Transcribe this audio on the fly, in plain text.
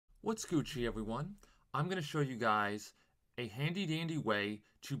What's Gucci, everyone? I'm going to show you guys a handy dandy way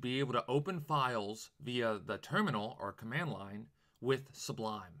to be able to open files via the terminal or command line with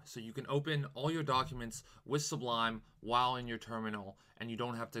Sublime. So you can open all your documents with Sublime while in your terminal, and you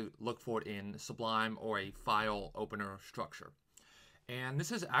don't have to look for it in Sublime or a file opener structure. And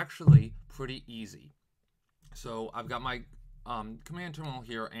this is actually pretty easy. So I've got my command terminal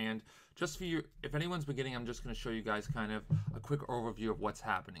here, and just for you, if anyone's beginning, I'm just going to show you guys kind of a quick overview of what's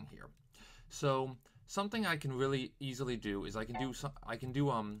happening here. So something I can really easily do is I can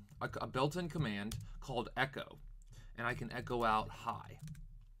do a built-in command called echo, and I can echo out hi,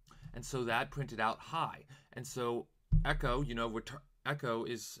 and so that printed out hi. And so echo, echo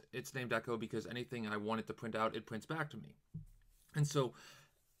it's named echo because anything I want it to print out, it prints back to me. And so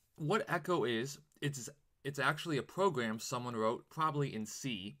what echo is, it's actually a program someone wrote, probably in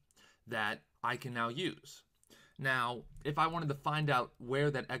C, that I can now use. Now, if I wanted to find out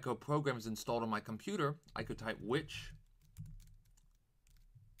where that echo program is installed on my computer, I could type which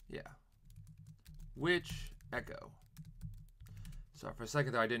echo. Sorry, for a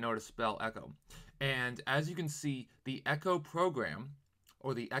second there, I didn't know how to spell echo. And as you can see, the echo program,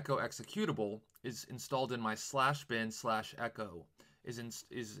 or the echo executable, is installed in my /bin/echo, is in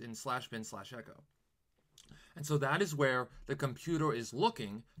 /bin/echo. And so that is where the computer is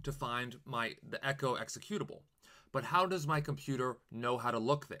looking to find the echo executable. But how does my computer know how to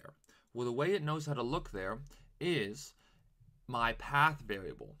look there? Well, the way it knows how to look there is my path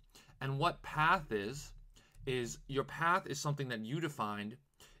variable. And what path is your path is something that you defined.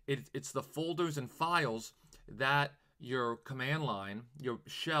 It's the folders and files that your command line, your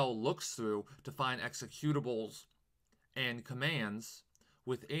shell, looks through to find executables and commands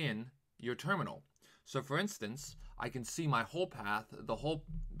within your terminal. So for instance, I can see my whole path, the whole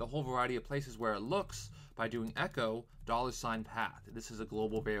variety of places where it looks by doing echo $path. This is a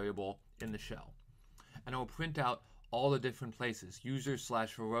global variable in the shell. And it will print out all the different places,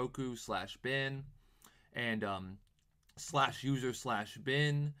 user/heroku/bin, and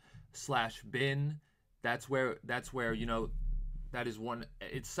 /user/bin/bin. That's where that is one.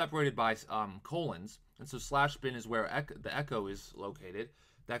 It's separated by colons, and so /bin is where the echo is located,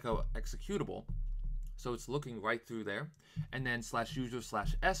 the echo executable. So it's looking right through there, and then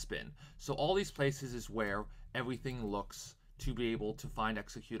 /user/sbin. So all these places is where everything looks to be able to find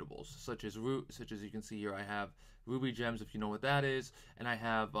executables, such as you can see here. I have Ruby gems, if you know what that is, and I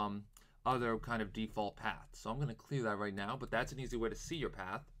have other kind of default paths. So I'm going to clear that right now, but that's an easy way to see your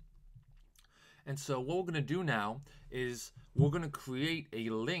path. And so what we're going to do now is we're going to create a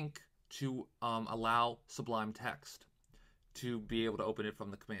link to allow Sublime Text to be able to open it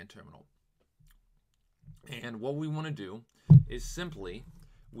from the command terminal. And what we want to do is simply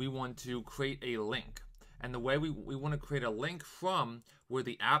we want to create a link. And the way we want to create a link from where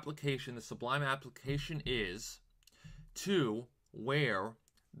the application, the Sublime application is, to where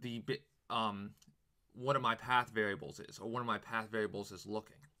the one of my path variables is, or one of my path variables is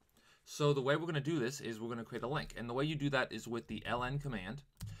looking. So the way we're going to do this is we're going to create a link. And the way you do that is with the ln command.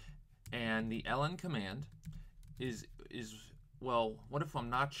 And the ln command is well, what if I'm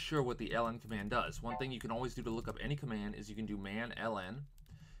not sure what the ln command does? One thing you can always do to look up any command is you can do man ln,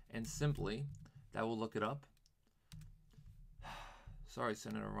 and simply that will look it up. Sorry,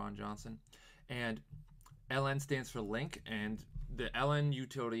 Senator Ron Johnson. And ln stands for link, and the ln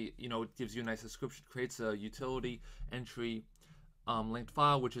utility, it gives you a nice description, creates a utility entry linked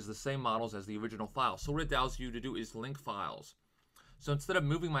file, which is the same models as the original file. So what it allows you to do is link files. So instead of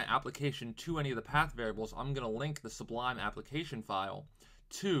moving my application to any of the path variables, I'm going to link the Sublime application file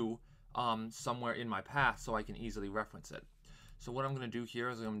to somewhere in my path so I can easily reference it. So what I'm going to do here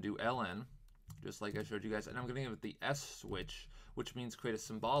is I'm going to do ln, just like I showed you guys, and I'm going to give it the S switch, which means create a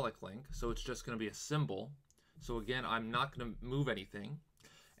symbolic link. So it's just going to be a symbol. So again, I'm not going to move anything.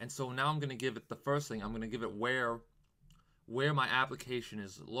 And so now I'm going to give it the first thing. I'm going to give it where my application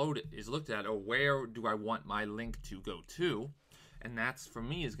is looked at, or where do I want my link to go to. And that's, for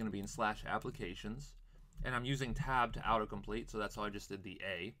me, is going to be in /applications. And I'm using tab to autocomplete, so that's how I just did the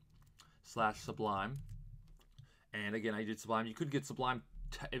A, /sublime. And again, I did Sublime. You could get Sublime,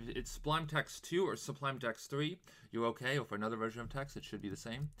 if it's Sublime Text 2 or Sublime Text 3, you're okay. Or for another version of text, it should be the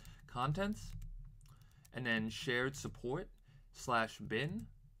same. Contents, and then shared support, /bin,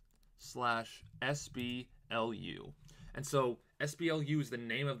 /sblu. And so SBLU is the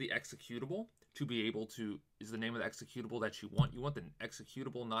name of the executable. To be able to is the name of the executable that you want. You want the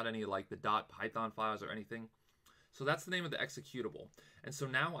executable, not any like the .python files or anything. So that's the name of the executable. And so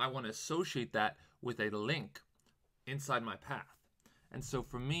now I want to associate that with a link inside my path. And so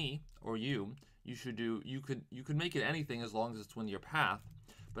for me or you could make it anything as long as it's within your path.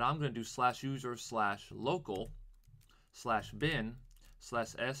 but I'm going to do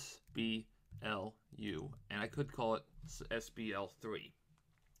 /user/local/bin/sblu, and I could call it SBL3.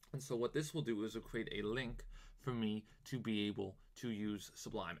 And so what this will do is it'll create a link for me to be able to use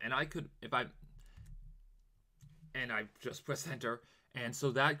Sublime. And I could, if I just press enter, and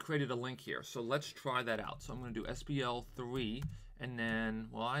so that created a link here. So let's try that out. So I'm going to do SBL3, and then,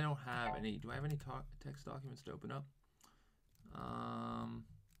 well, I don't have any, do I have any text documents to open up?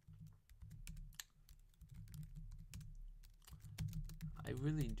 I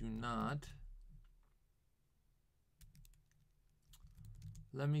really do not.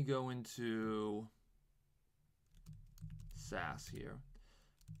 Let me go into SAS here.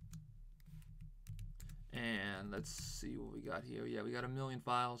 And let's see what we got here. Yeah, we got 1,000,000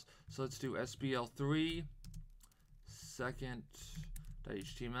 files. So let's do SBL3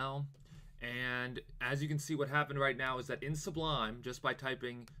 second.html. And as you can see, what happened right now is that in Sublime, just by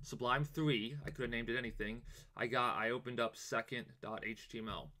typing Sublime 3, I could have named it anything, I opened up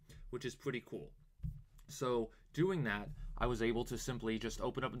second.html, which is pretty cool. So doing that, I was able to simply just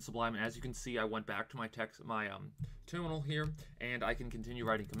open up in Sublime, and as you can see, I went back to my terminal here, and I can continue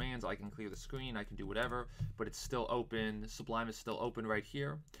writing commands. I can clear the screen, I can do whatever, but it's still open. Sublime is still open right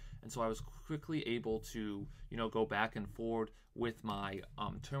here, and so I was quickly able to, go back and forward with my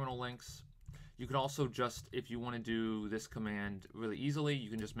terminal links. You can also just, if you want to do this command really easily,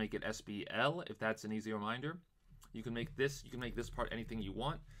 you can just make it SBL if that's an easy reminder. You can make this part anything you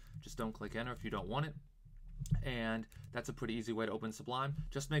want. Just don't click enter if you don't want it. And that's a pretty easy way to open Sublime.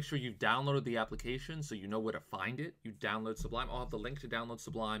 Just make sure you've downloaded the application so you know where to find it. You download Sublime. I'll have the link to download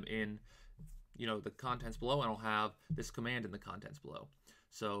Sublime in the contents below, and I'll have this command in the contents below.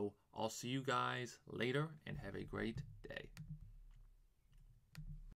 So I'll see you guys later, and have a great day.